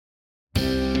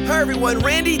Hi everyone,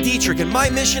 Randy Dietrich, and my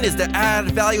mission is to add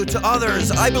value to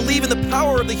others. I believe in the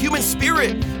power of the human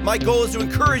spirit. My goal is to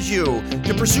encourage you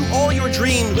to pursue all your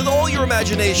dreams with all your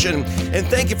imagination. And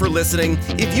thank you for listening.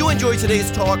 If you enjoyed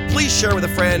today's talk, please share with a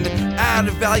friend. Add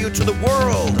value to the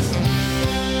world.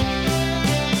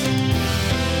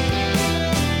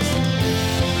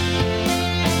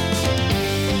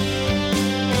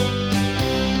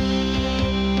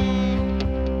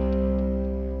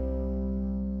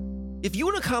 If you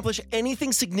want to accomplish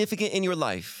anything significant in your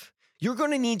life, you're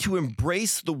going to need to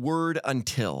embrace the word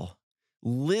until.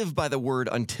 Live by the word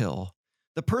until.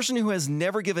 The person who has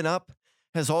never given up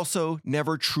has also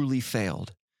never truly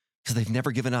failed because they've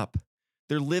never given up.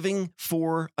 They're living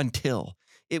for until.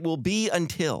 It will be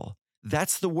until.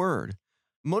 That's the word.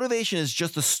 Motivation is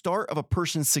just the start of a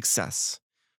person's success.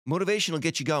 Motivation will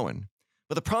get you going.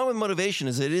 But the problem with motivation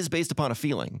is it is based upon a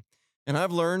feeling. And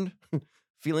I've learned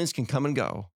feelings can come and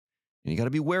go. And you got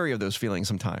to be wary of those feelings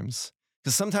sometimes.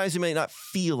 Because sometimes you may not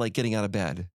feel like getting out of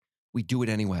bed. We do it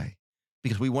anyway.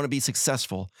 Because we want to be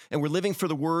successful. And we're living for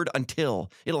the word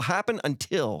until. It'll happen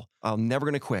until. I'm never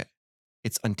going to quit.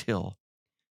 It's until.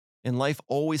 And life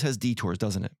always has detours,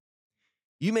 doesn't it?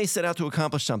 You may set out to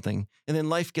accomplish something, and then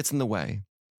life gets in the way.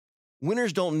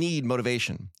 Winners don't need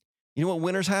motivation. You know what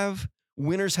winners have?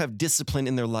 Winners have discipline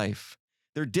in their life.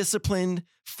 They're disciplined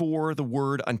for the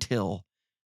word until.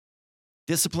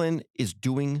 Discipline is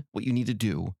doing what you need to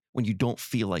do when you don't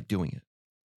feel like doing it.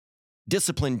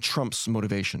 Discipline trumps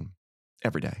motivation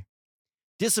every day.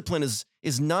 Discipline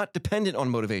is not dependent on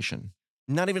motivation,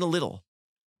 not even a little.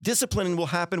 Discipline will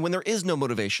happen when there is no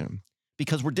motivation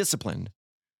because we're disciplined.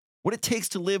 What it takes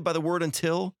to live by the word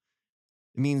until,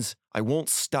 it means I won't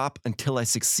stop until I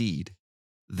succeed.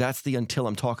 That's the until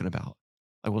I'm talking about.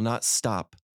 I will not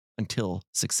stop until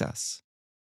success.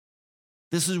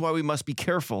 This is why we must be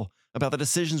careful about the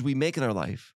decisions we make in our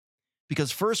life.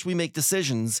 Because first we make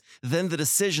decisions, then the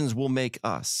decisions will make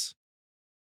us.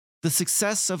 The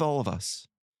success of all of us,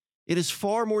 it is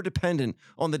far more dependent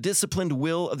on the disciplined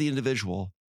will of the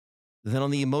individual than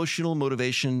on the emotional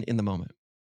motivation in the moment.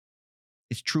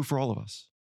 It's true for all of us.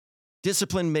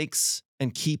 Discipline makes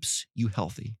and keeps you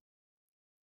healthy.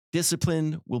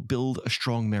 Discipline will build a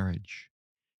strong marriage.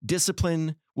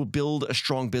 Discipline will build a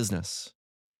strong business.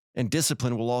 And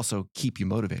discipline will also keep you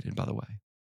motivated, by the way,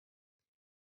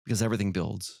 because everything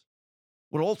builds.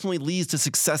 What ultimately leads to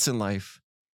success in life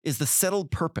is the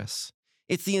settled purpose.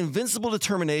 It's the invincible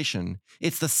determination.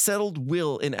 It's the settled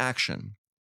will in action.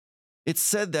 It's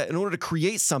said that in order to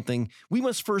create something, we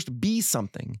must first be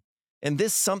something. And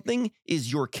this something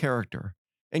is your character.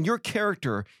 And your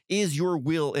character is your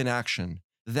will in action.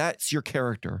 That's your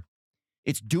character.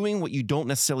 It's doing what you don't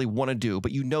necessarily want to do,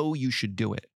 but you know you should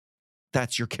do it.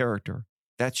 That's your character.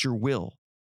 That's your will.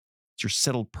 It's your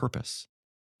settled purpose.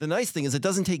 The nice thing is it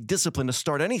doesn't take discipline to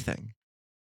start anything.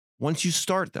 Once you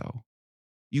start, though,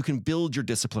 you can build your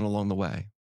discipline along the way.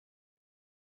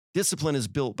 Discipline is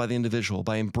built by the individual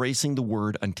by embracing the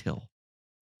word until.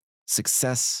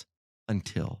 Success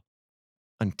until.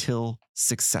 Until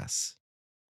success.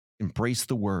 Embrace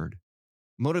the word.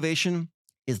 Motivation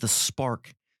is the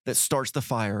spark that starts the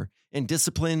fire, and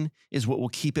discipline is what will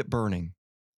keep it burning.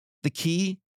 The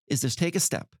key is to take a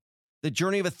step. The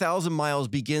journey of 1,000 miles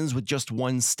begins with just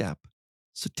one step.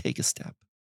 So take a step.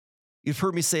 You've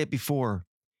heard me say it before.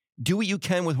 Do what you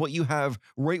can with what you have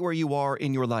right where you are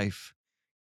in your life.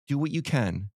 Do what you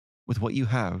can with what you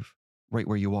have right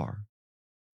where you are.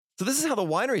 So this is how the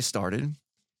winery started.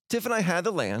 Tiff and I had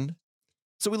the land.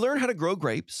 So we learned how to grow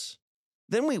grapes.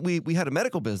 Then we had a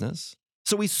medical business.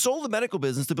 So we sold the medical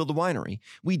business to build the winery.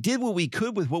 We did what we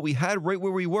could with what we had right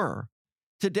where we were.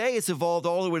 Today, it's evolved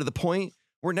all the way to the point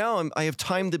where now I have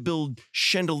time to build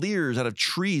chandeliers out of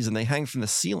trees and they hang from the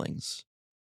ceilings.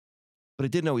 But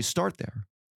it didn't always start there.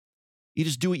 You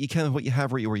just do what you can with what you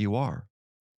have right where you are.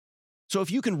 So if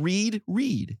you can read,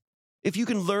 read. If you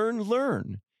can learn,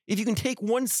 learn. If you can take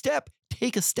one step,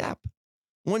 take a step.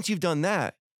 Once you've done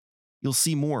that, you'll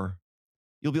see more.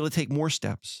 You'll be able to take more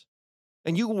steps.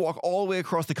 And you can walk all the way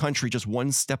across the country just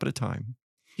one step at a time.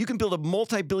 You can build a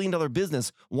multi-billion-dollar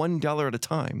business $1 at a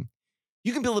time.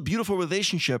 You can build a beautiful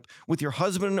relationship with your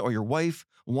husband or your wife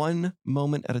one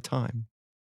moment at a time.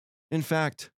 In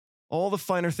fact, all the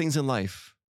finer things in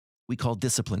life we call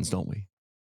disciplines, don't we?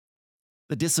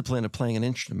 The discipline of playing an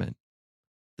instrument,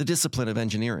 the discipline of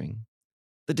engineering,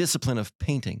 the discipline of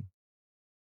painting,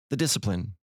 the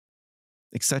discipline,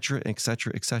 etc.,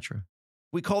 etc., etc.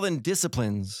 We call them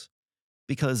disciplines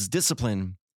because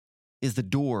discipline is the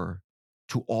door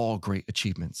to all great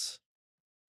achievements.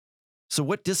 So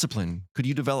what discipline could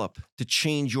you develop to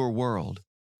change your world?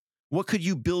 What could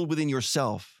you build within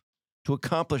yourself to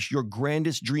accomplish your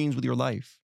grandest dreams with your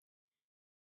life.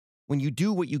 When you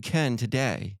do what you can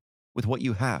today with what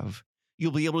you have,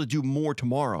 you'll be able to do more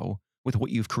tomorrow with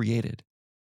what you've created.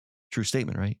 True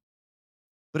statement, right?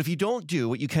 But if you don't do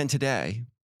what you can today,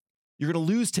 you're going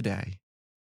to lose today.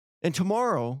 And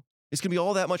tomorrow is going to be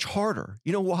all that much harder.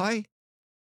 You know why?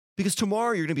 Because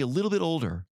tomorrow you're going to be a little bit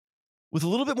older with a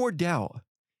little bit more doubt.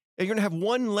 And you're going to have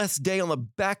one less day on the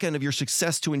back end of your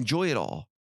success to enjoy it all.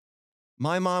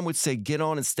 My mom would say, get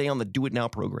on and stay on the Do It Now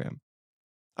program.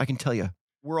 I can tell you,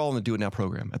 we're all in the Do It Now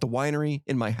program. At the winery,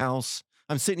 in my house.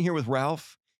 I'm sitting here with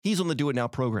Ralph. He's on the Do It Now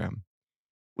program.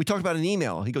 We talked about an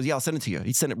email. He goes, yeah, I'll send it to you.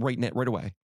 He'd send it right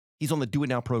away. He's on the Do It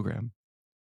Now program.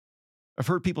 I've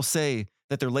heard people say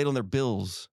that they're late on their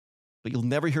bills, but you'll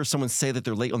never hear someone say that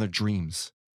they're late on their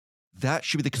dreams. That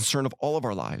should be the concern of all of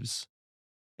our lives.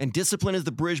 And discipline is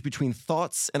the bridge between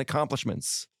thoughts and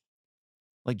accomplishments.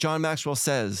 Like John Maxwell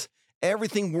says,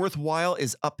 everything worthwhile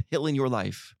is uphill in your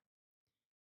life.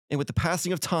 And with the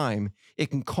passing of time,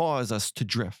 it can cause us to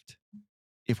drift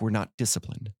if we're not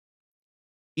disciplined.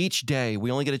 Each day,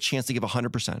 we only get a chance to give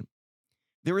 100%.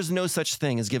 There is no such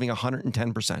thing as giving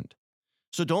 110%.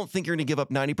 So don't think you're going to give up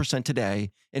 90%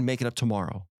 today and make it up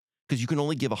tomorrow, because you can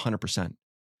only give 100%.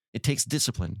 It takes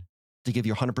discipline to give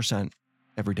your 100%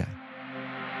 every day.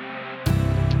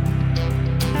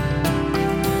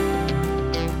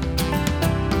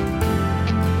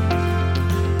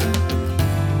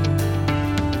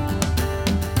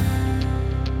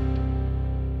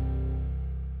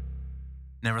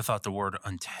 Never thought the word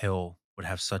until would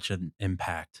have such an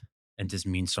impact and just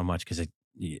mean so much, because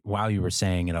while you were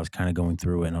saying it, I was kind of going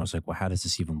through it and I was like, well, how does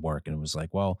this even work? And it was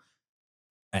like, well,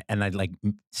 and I like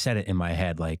said it in my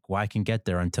head, like, well, I can get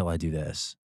there until I do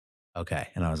this. Okay.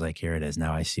 And I was like, here it is.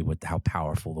 Now I see how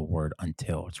powerful the word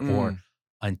until it's or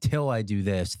until I do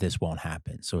this, this won't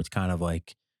happen. So it's kind of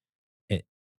like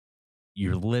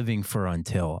you're living for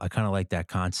until. I kind of like that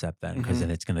concept then, because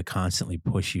then it's going to constantly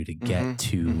push you to get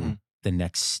to the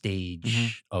next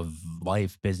stage of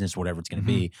life, business, whatever it's going to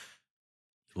be.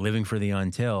 Living for the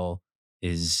until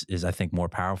is I think more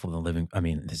powerful than living. I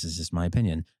mean, this is just my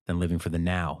opinion, than living for the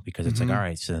now, because it's like, all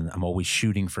right, so then I'm always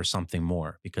shooting for something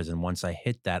more, because then once I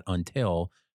hit that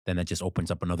until, then it just opens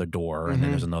up another door, and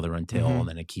then there's another until, and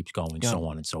then it keeps going, so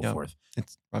on and so forth.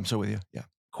 I'm so with you. Yeah.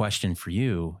 Question for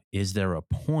you: is there a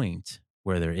point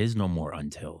where there is no more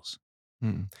untils?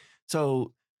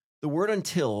 So the word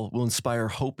until will inspire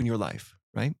hope in your life,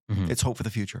 right? It's hope for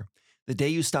the future. The day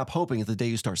you stop hoping is the day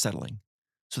you start settling.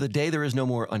 So the day there is no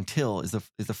more until is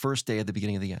the first day at the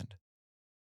beginning of the end.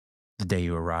 The day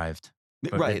you arrived.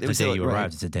 Right. The day you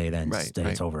arrived is the day it ends. Right. The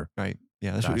day it's over. Right.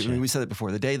 Yeah. That's what we said it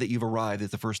before. The day that you've arrived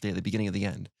is the first day at the beginning of the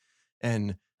end.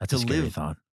 And that's a scary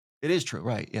thought. It is true.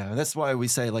 Right. Yeah. And that's why we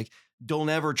say, like, don't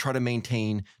ever try to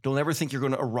maintain. Don't ever think you're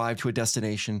going to arrive to a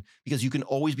destination, because you can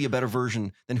always be a better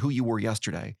version than who you were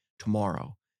yesterday,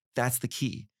 tomorrow. That's the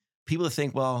key. People that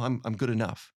think, well, I'm good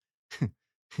enough.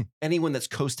 Anyone that's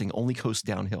coasting only coasts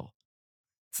downhill.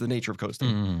 It's the nature of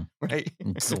coasting, right?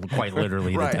 It's quite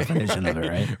literally the definition of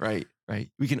it, right? Right.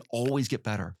 We can always get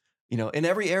better, in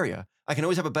every area. I can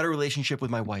always have a better relationship with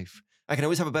my wife. I can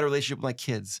always have a better relationship with my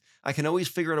kids. I can always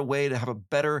figure out a way to have a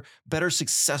better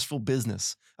successful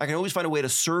business. I can always find a way to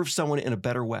serve someone in a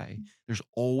better way. There's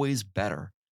always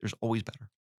better. There's always better.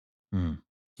 Do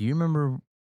you remember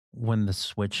when the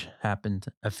switch happened?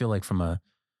 I feel like I'm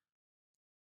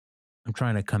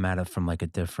trying to come at it from like a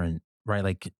different, right?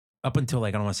 Like up until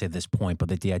like, I don't want to say this point,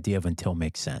 but like the idea of until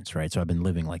makes sense, right? So I've been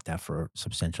living like that for a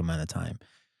substantial amount of time.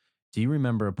 Do you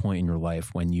remember a point in your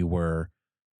life when you were,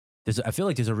 I feel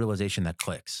like there's a realization that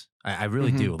clicks. I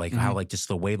really do. Like how like just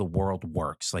the way the world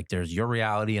works. Like there's your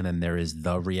reality and then there is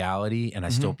the reality. And I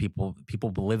still, people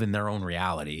live in their own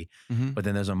reality. But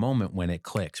then there's a moment when it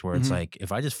clicks where it's like,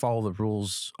 if I just follow the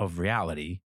rules of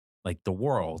reality, like the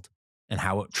world, and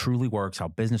how it truly works, how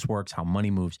business works, how money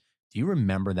moves. Do you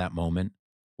remember that moment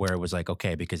where it was like,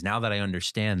 okay, because now that I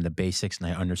understand the basics and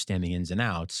I understand the ins and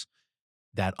outs,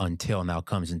 that until now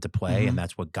comes into play, and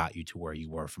that's what got you to where you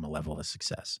were from a level of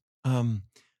success?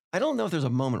 I don't know if there's a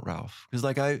moment, Ralph, because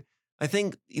like I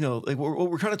think, like what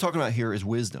we're kind of talking about here is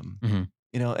wisdom,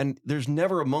 and there's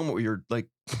never a moment where you're like,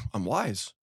 I'm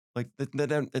wise. Like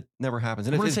that it never happens.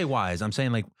 And I wouldn't say wise. I'm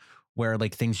saying like, where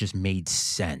like things just made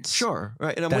sense. Sure.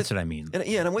 Right. And that's what I mean.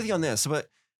 And I'm with you on this, but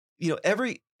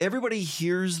everybody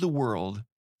hears the world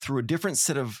through a different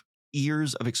set of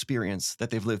years of experience that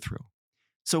they've lived through.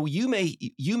 So you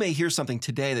may hear something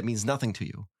today that means nothing to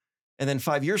you. And then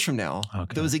 5 years from now,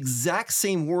 those exact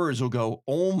same words will go,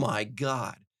 oh my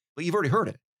God, but you've already heard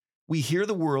it. we hear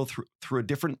the world through a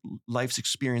different life's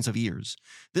experience of years.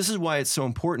 This is why it's so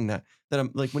important that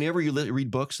I'm like, whenever you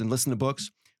read books and listen to books,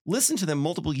 listen to them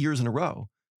multiple years in a row.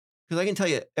 Because I can tell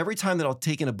you, every time that I'll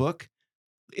take in a book,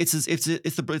 it's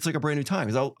like a brand new time.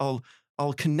 Because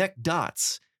I'll connect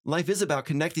dots. Life is about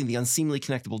connecting the unseemly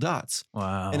connectable dots.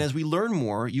 Wow. And as we learn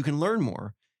more, you can learn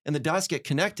more, and the dots get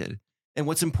connected. And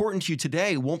what's important to you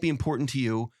today won't be important to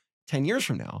you 10 years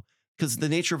from now, because the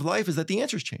nature of life is that the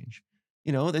answers change.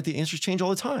 That the answers change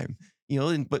all the time.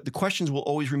 But the questions will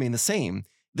always remain the same.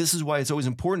 This is why it's always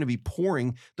important to be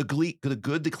pouring the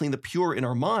good, the clean, the pure in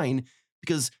our mind,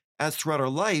 because as throughout our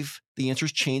life, the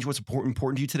answers change. What's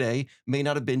important to you today may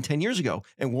not have been 10 years ago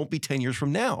and won't be 10 years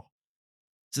from now.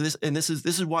 So this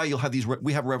is why you'll have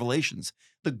we have revelations.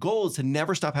 The goal is to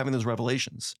never stop having those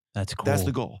revelations. That's cool. That's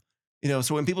the goal.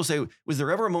 So when people say, was there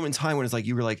ever a moment in time when it's like,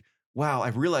 you were like, wow,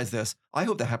 I've realized this. I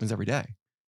hope that happens every day.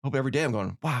 I hope every day I'm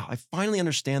going, wow, I finally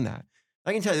understand that.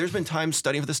 I can tell you, there's been times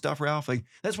studying for this stuff, Ralph. Like,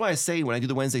 that's why I say when I do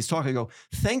the Wednesdays talk, I go,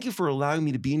 thank you for allowing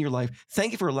me to be in your life.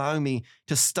 Thank you for allowing me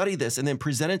to study this and then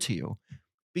present it to you.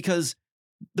 Because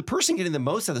the person getting the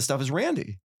most out of the stuff is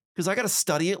Randy. Because I got to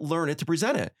study it, learn it to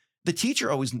present it. The teacher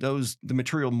always knows the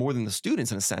material more than the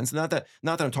students in a sense. Not that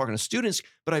I'm talking to students,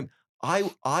 but I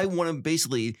want to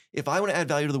basically, if I want to add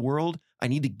value to the world, I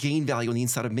need to gain value on the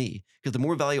inside of me. Because the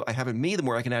more value I have in me, the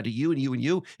more I can add to you and you and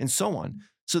you and so on.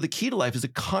 So the key to life is to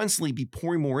constantly be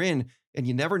pouring more in, and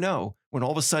you never know when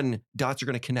all of a sudden dots are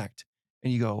going to connect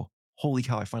and you go, holy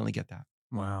cow, I finally get that.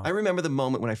 Wow. I remember the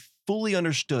moment when I fully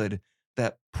understood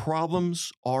that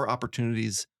problems are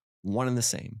opportunities, one and the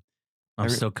same. I'm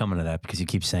still coming to that because you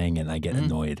keep saying it and I get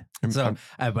annoyed. So,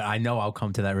 but I know I'll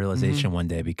come to that realization one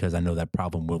day, because I know that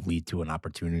problem will lead to an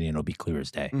opportunity and it'll be clear as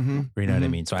day. You know what I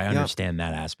mean? So I understand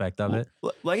that aspect of it.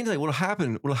 Well, I can tell you what'll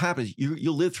happen is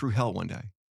you'll live through hell one day.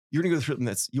 You're going to go through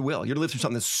something you're going to live through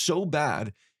something that's so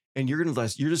bad, and you're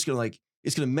just going to like,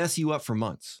 it's going to mess you up for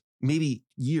months, maybe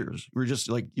years. We're just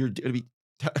like, you're going to be,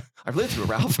 I've lived through it,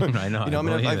 Ralph. I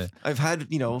know. I've had,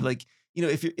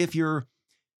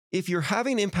 if you're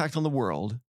having an impact on the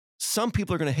world, some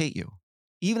people are going to hate you,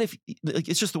 even if like,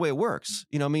 it's just the way it works.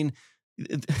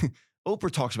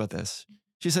 Oprah talks about this.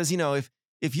 She says,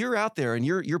 if you're out there and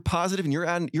you're positive and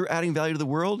you're adding value to the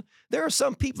world, there are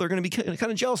some people that are going to be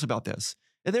kind of jealous about this.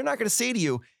 And they're not going to say to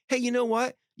you, hey, you know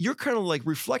what? You're kind of like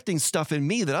reflecting stuff in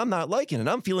me that I'm not liking, and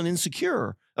I'm feeling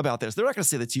insecure about this. They're not going to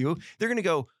say that to you. They're going to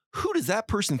go, who does that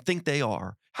person think they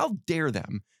are? How dare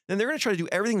them? And they're going to try to do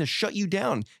everything to shut you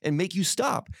down and make you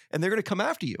stop. And they're going to come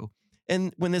after you.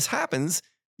 And when this happens,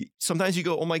 sometimes you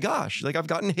go, oh my gosh, like I've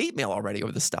gotten hate mail already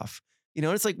over this stuff. And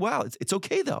it's like, wow, it's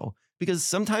okay though, because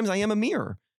sometimes I am a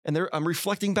mirror and I'm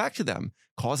reflecting back to them,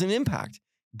 causing an impact,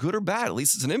 good or bad. At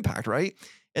least it's an impact, right?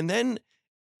 And then,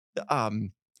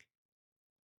 I'm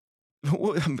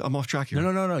off track here.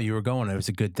 No. You were going. It was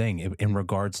a good thing in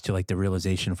regards to like the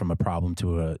realization from a problem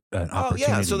to an opportunity.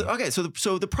 Oh yeah.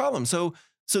 So the problem. So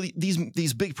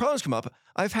these big problems come up.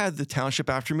 I've had the township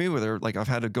after me, where they're like, I've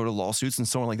had to go to lawsuits and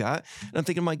so on like that. And I'm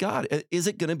thinking, my God, is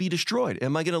it going to be destroyed?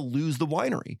 Am I going to lose the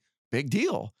winery? Big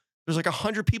deal. There's like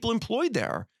 100 people employed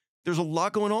there. There's a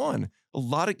lot going on. A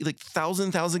lot of like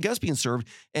thousand guests being served.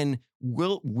 And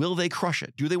will they crush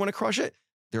it? Do they want to crush it?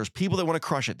 There's people that want to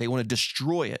crush it. They want to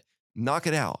destroy it, knock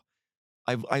it out.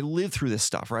 I lived through this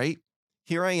stuff, right?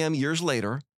 Here I am years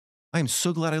later. I am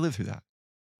so glad I lived through that.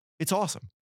 It's awesome.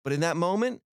 But in that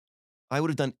moment, I would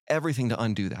have done everything to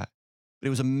undo that. But it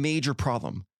was a major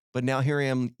problem. But now here I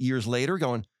am years later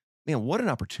going, man, what an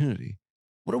opportunity.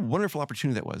 What a wonderful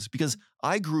opportunity that was, because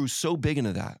I grew so big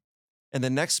into that. And the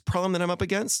next problem that I'm up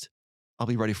against, I'll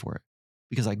be ready for it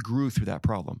because I grew through that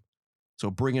problem. So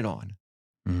bring it on.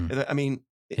 I mean,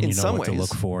 and in some ways, you know what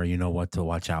to look for, you know what to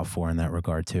watch out for in that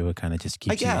regard too. It kind of just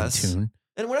keeps you in tune.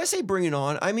 And when I say bring it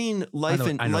on, I mean life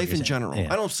in general.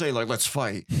 Yeah. I don't say like, let's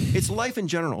fight. It's life in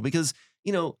general, because,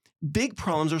 big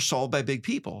problems are solved by big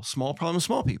people, small problems,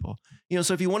 small people.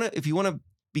 So if you want to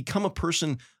become a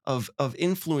person of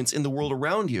influence in the world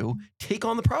around you, take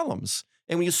on the problems.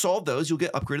 And when you solve those, you'll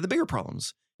get upgraded to the bigger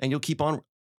problems, and you'll keep on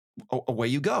away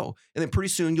you go. And then pretty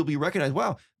soon you'll be recognized.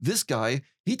 Wow, this guy,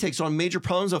 he takes on major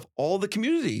problems of all the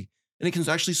community, and he can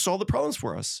actually solve the problems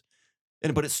for us.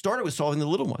 But it started with solving the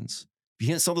little ones. If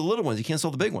you can't solve the little ones, you can't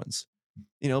solve the big ones.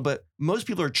 But most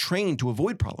people are trained to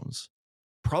avoid problems.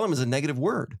 Problem is a negative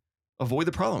word. Avoid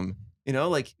the problem.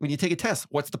 Like when you take a test,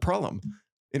 what's the problem?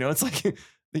 It's like,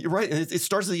 you're right. And it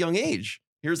starts at a young age.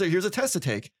 Here's a test to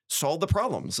take. Solve the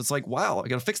problems. It's like, wow, I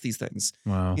got to fix these things.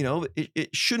 Wow. That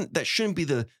shouldn't be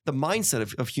the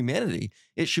mindset of humanity.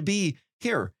 It should be,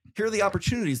 here are the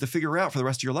opportunities to figure out for the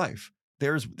rest of your life.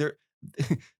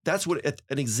 That's what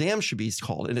an exam should be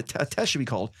called, and a test should be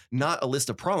called, not a list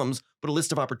of problems, but a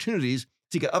list of opportunities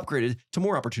to get upgraded to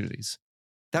more opportunities.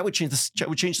 That would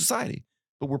change society.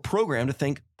 But we're programmed to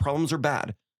think problems are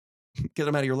bad. Get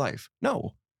them out of your life.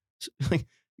 No,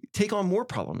 take on more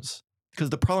problems, because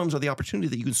the problems are the opportunity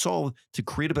that you can solve to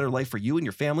create a better life for you and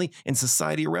your family and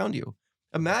society around you.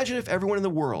 Imagine if everyone in the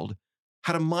world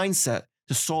had a mindset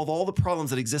to solve all the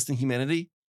problems that exist in humanity.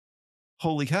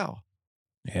 Holy cow.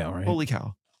 Yeah, right. Holy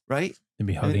cow, right? They'd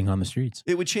be hugging on the streets.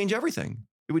 It would change everything.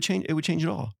 It would change it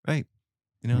all, right?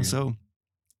 You know, so,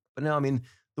 but now, I mean,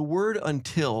 the word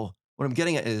until, what I'm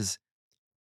getting at is,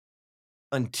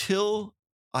 until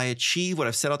I achieve what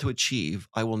I've set out to achieve,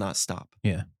 I will not stop.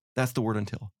 Yeah. That's the word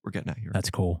until we're getting at here. That's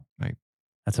cool. Right.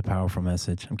 That's a powerful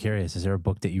message. I'm curious, is there a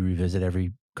book that you revisit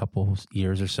every couple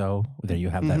years or so that you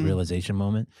have that realization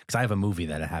moment? Because I have a movie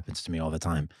that it happens to me all the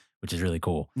time, which is really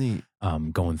cool. Neat.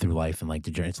 Going through life and like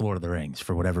the journey. It's Lord of the Rings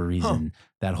for whatever reason,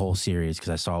 that whole series,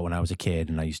 because I saw it when I was a kid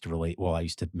and I used to relate. Well, I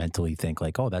used to mentally think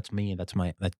like, oh, that's me. That's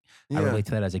my, I relate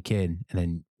to that as a kid. And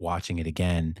then watching it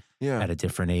again at a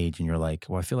different age. And you're like,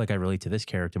 well, I feel like I relate to this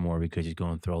character more because he's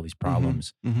going through all these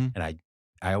problems. And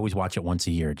I always watch it once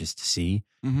a year just to see.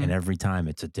 And every time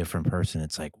it's a different person.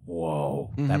 It's like,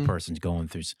 whoa, that person's going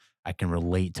through. I can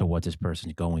relate to what this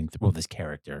person's going through. Well, this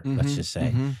character, let's just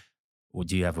say. Well,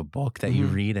 do you have a book that you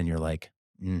read and you're like,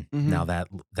 now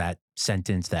that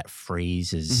sentence, that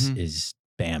phrase is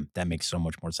bam, that makes so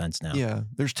much more sense now. Yeah,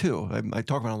 there's two. I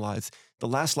talk about it a lot. It's The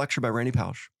Last Lecture by Randy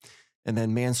Pausch, and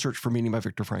then Man's Search for Meaning by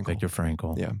Viktor Frankl. Viktor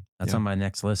Frankl. Yeah. That's on my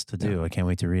next list to do. I can't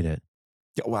wait to read it.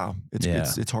 Yeah, wow.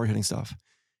 It's hard-hitting stuff.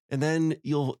 And then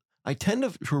I tend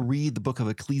to read the book of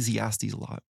Ecclesiastes a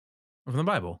lot. From the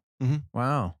Bible?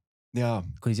 Wow. Yeah.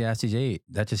 Ecclesiastes 8.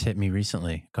 That just hit me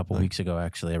recently, a couple weeks ago,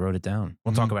 actually. I wrote it down.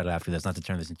 We'll talk about it after this, not to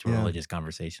turn this into a religious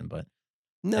conversation, but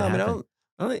no, I mean,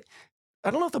 I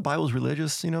don't know if the Bible's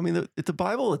religious. You know, I mean, the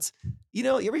Bible, it's, you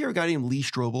know, you ever hear a guy named Lee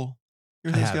Strobel?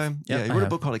 You heard this guy? Yep, he wrote a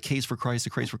book called A Case for Christ, A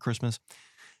Case for Christmas.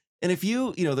 And if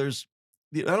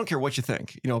I don't care what you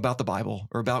think, you know, about the Bible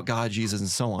or about God, Jesus, and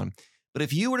so on. But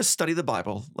if you were to study the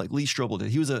Bible, like Lee Strobel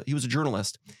did, he was a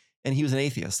journalist and he was an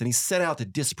atheist, and he set out to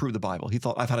disprove the Bible. He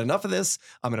thought, I've had enough of this.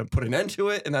 I'm going to put an end to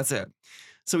it, and that's it.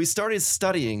 So he started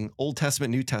studying Old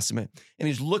Testament, New Testament, and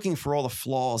he's looking for all the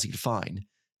flaws he could find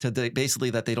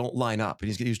basically that they don't line up.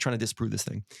 And he was trying to disprove this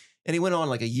thing. And he went on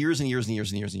like a years and years and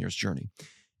years and years and years journey.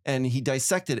 And he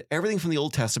dissected everything from the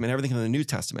Old Testament, everything from the New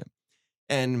Testament.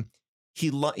 And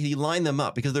he lined them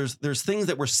up, because there's things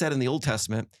that were said in the Old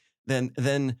Testament,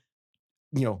 then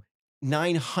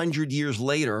 900 years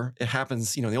later, it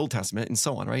happens, in the Old Testament and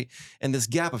so on, right? And this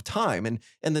gap of time and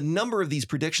the number of these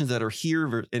predictions that are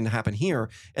here and happen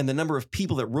here, and the number of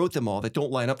people that wrote them all that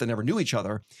don't line up, that never knew each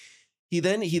other. He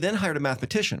then hired a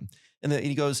mathematician, and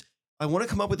he goes, I want to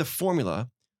come up with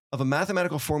a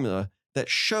mathematical formula that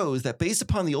shows that based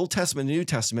upon the Old Testament and New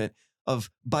Testament, of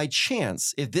by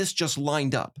chance, if this just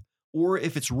lined up or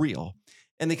if it's real.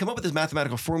 And they come up with this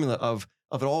mathematical formula of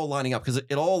it all lining up, because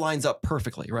it all lines up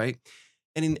perfectly, right?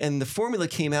 And the formula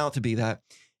came out to be that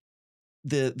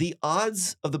the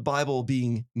odds of the Bible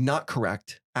being not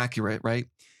correct, accurate, right,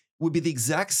 would be the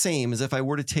exact same as if I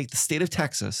were to take the state of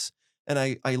Texas and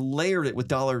I layered it with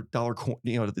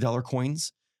the dollar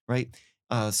coins, right?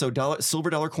 So silver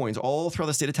dollar coins all throughout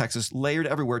the state of Texas, layered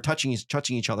everywhere, touching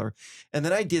each other, and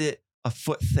then I did it a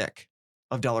foot thick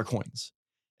of dollar coins.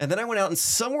 And then I went out and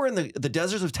somewhere in the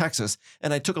deserts of Texas,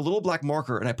 and I took a little black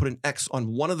marker and I put an X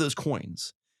on one of those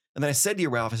coins. And then I said to you,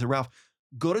 Ralph, Ralph,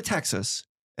 go to Texas,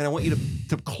 and I want you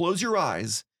to close your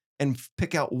eyes and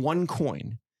pick out one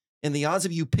coin. And the odds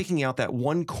of you picking out that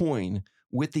one coin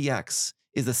with the X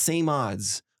is the same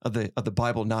odds of the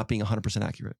Bible not being 100%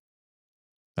 accurate.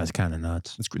 That's kind of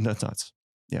nuts. That's nuts.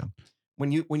 Yeah.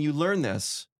 When you learn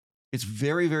this, it's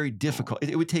very, very difficult.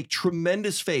 It would take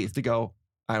tremendous faith to go,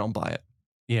 I don't buy it.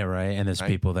 Yeah, right. And there's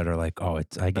people that are like, oh,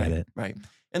 I get it. Right.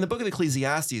 And the book of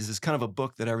Ecclesiastes is kind of a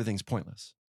book that everything's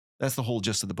pointless. That's the whole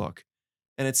gist of the book.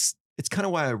 And it's kind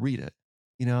of why I read it,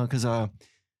 because,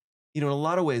 in a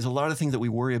lot of ways, a lot of the things that we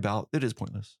worry about, it is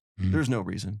pointless. There's no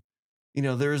reason.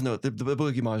 There is the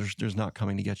boogie monster's not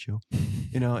coming to get you,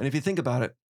 and if you think about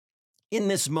it, in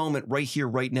this moment, right here,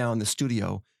 right now in the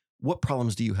studio, what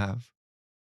problems do you have?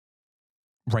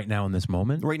 Right now in this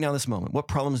moment? Right now in this moment, what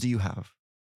problems do you have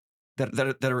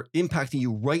that are impacting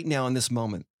you right now in this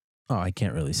moment? Oh, I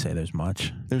can't really say there's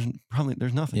much. There's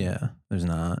nothing. Yeah, there's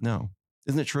not. No.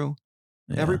 Isn't it true?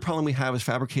 Yeah. Every problem we have is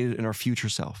fabricated in our future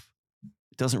self.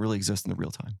 It doesn't really exist in the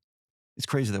real time. It's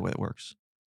crazy the way it works.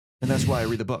 And that's why I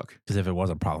read the book. Because if it was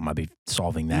a problem, I'd be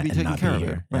solving that You'd be and taking not care be of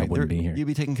here. it. And I Right. wouldn't be here. You'd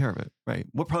be taking care of it. Right.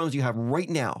 What problems do you have right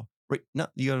now? Right. No,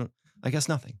 I guess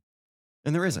nothing.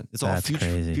 And there isn't. It's all That's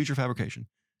crazy. future fabrication.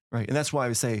 Right. And that's why I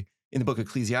would say in the book of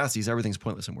Ecclesiastes, everything's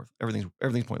pointless and worth.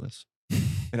 Everything's pointless.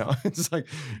 It's like,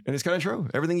 and it's kind of true.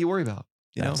 Everything you worry about,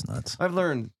 That's nuts. I've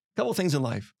learned a couple of things in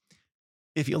life.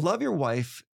 If you love your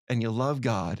wife and you love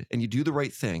God and you do the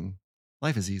right thing,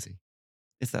 life is easy.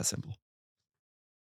 It's that simple.